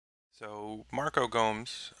So Marco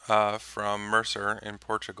Gomes from Mercer in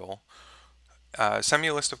Portugal sent me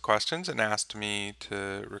a list of questions and asked me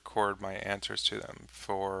to record my answers to them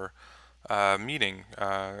for a meeting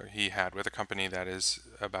he had with a company that is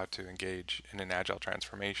about to engage in an agile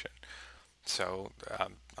transformation. So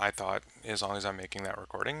I thought as long as I'm making that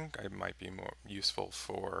recording, it might be more useful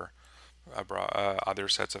for other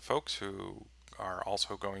sets of folks who are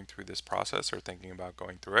also going through this process or thinking about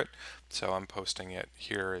going through it. So I'm posting it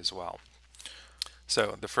here as well.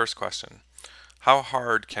 So the first question, how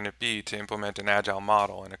hard can it be to implement an agile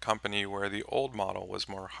model in a company where the old model was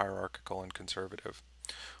more hierarchical and conservative?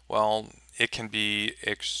 Well, it can be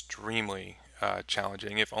extremely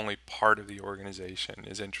challenging if only part of the organization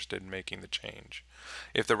is interested in making the change.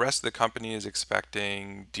 If the rest of the company is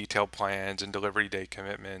expecting detailed plans and delivery date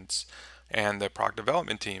commitments, and the product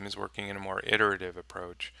development team is working in a more iterative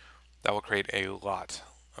approach, that will create a lot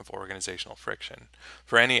of organizational friction.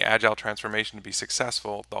 For any agile transformation to be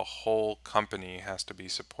successful, the whole company has to be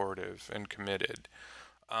supportive and committed.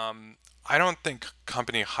 I don't think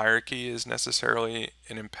company hierarchy is necessarily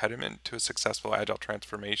an impediment to a successful agile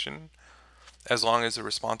transformation, as long as the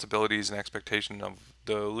responsibilities and expectations of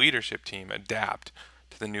the leadership team adapt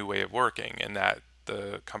to the new way of working and that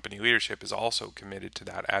the company leadership is also committed to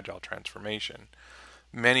that agile transformation.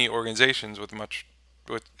 Many organizations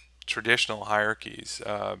with traditional hierarchies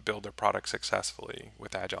build their products successfully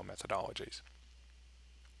with agile methodologies.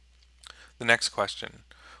 The next question,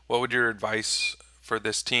 what would your advice for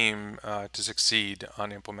this team to succeed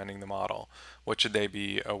on implementing the model? What should they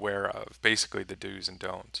be aware of? Basically the do's and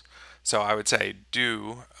don'ts. So I would say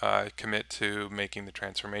do commit to making the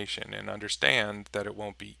transformation and understand that it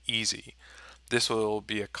won't be easy. This will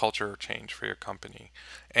be a culture change for your company.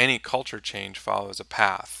 Any culture change follows a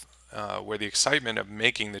path where the excitement of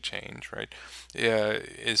making the change, right,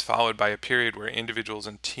 is followed by a period where individuals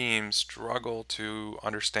and teams struggle to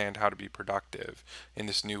understand how to be productive in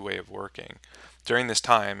this new way of working. During this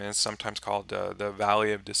time, and it's sometimes called the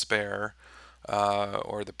Valley of Despair,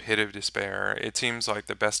 or the Pit of Despair, it seems like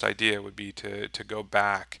the best idea would be to go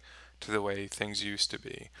back to the way things used to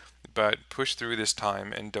be. But push through this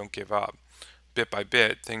time and don't give up. Bit by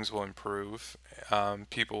bit, things will improve.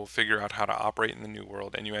 People will figure out how to operate in the new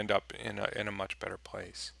world, and you end up in a much better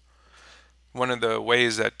place. One of the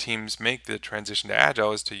ways that teams make the transition to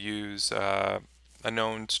Agile is to use a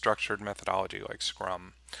known structured methodology like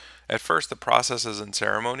Scrum. At first, the processes and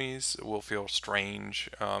ceremonies will feel strange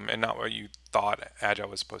and not what you thought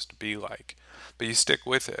Agile was supposed to be like, but you stick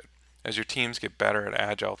with it. As your teams get better at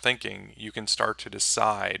Agile thinking, you can start to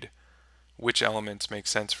decide which elements make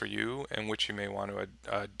sense for you and which you may want to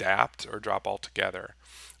adapt or drop altogether.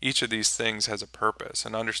 Each of these things has a purpose,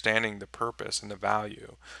 and understanding the purpose and the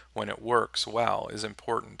value when it works well is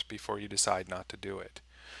important before you decide not to do it.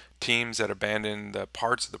 Teams that abandon the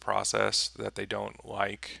parts of the process that they don't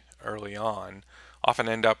like early on often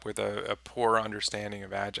end up with a poor understanding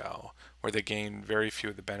of Agile, where they gain very few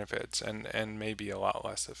of the benefits and may be a lot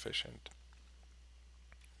less efficient.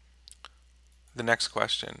 The next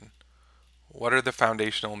question, what are the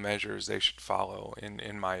foundational measures they should follow,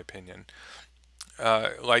 in my opinion?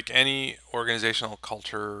 Like any organizational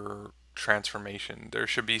culture transformation, there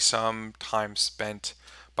should be some time spent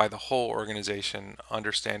by the whole organization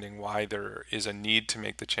understanding why there is a need to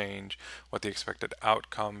make the change, what the expected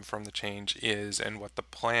outcome from the change is, and what the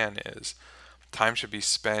plan is. Time should be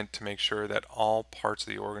spent to make sure that all parts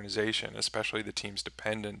of the organization, especially the teams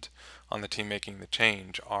dependent on the team making the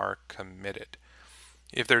change, are committed.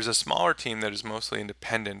 If there's a smaller team that is mostly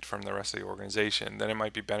independent from the rest of the organization, then it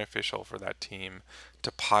might be beneficial for that team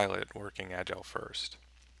to pilot working Agile first.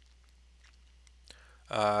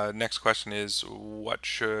 Next question is, what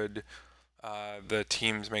should the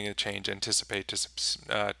teams making the change anticipate to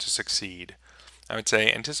succeed? I would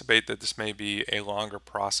say anticipate that this may be a longer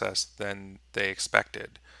process than they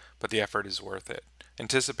expected, but the effort is worth it.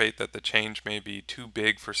 Anticipate that the change may be too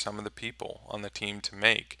big for some of the people on the team to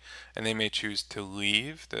make, and they may choose to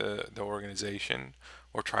leave the organization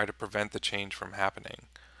or try to prevent the change from happening.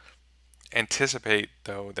 Anticipate,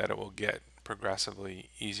 though, that it will get progressively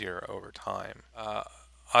easier over time.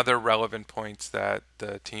 Other relevant points that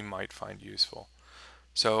the team might find useful.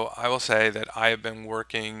 So I will say that I have been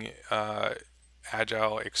working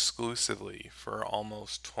Agile exclusively for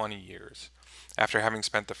almost 20 years, after having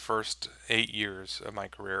spent the first 8 years of my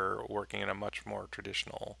career working in a much more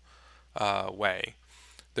traditional way.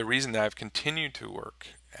 The reason that I've continued to work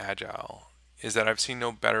Agile is that I've seen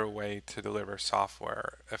no better way to deliver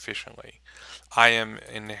software efficiently. I am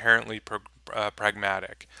inherently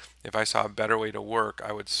pragmatic. If I saw a better way to work,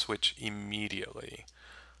 I would switch immediately.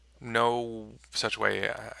 No such way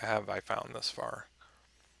have I found thus far.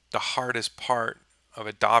 The hardest part of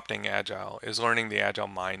adopting Agile is learning the Agile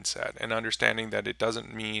mindset and understanding that it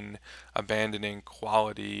doesn't mean abandoning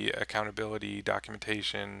quality, accountability,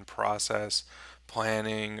 documentation, process,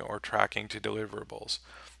 planning, or tracking to deliverables.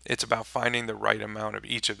 It's about finding the right amount of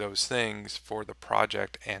each of those things for the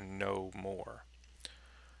project and no more.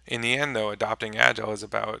 In the end, though, adopting Agile is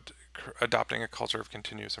about adopting a culture of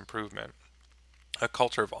continuous improvement, a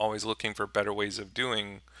culture of always looking for better ways of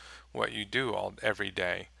doing what you do every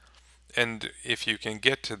day. And if you can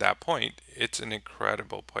get to that point, it's an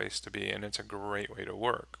incredible place to be and it's a great way to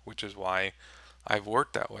work, which is why I've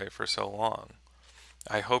worked that way for so long.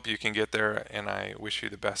 I hope you can get there and I wish you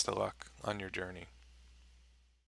the best of luck on your journey.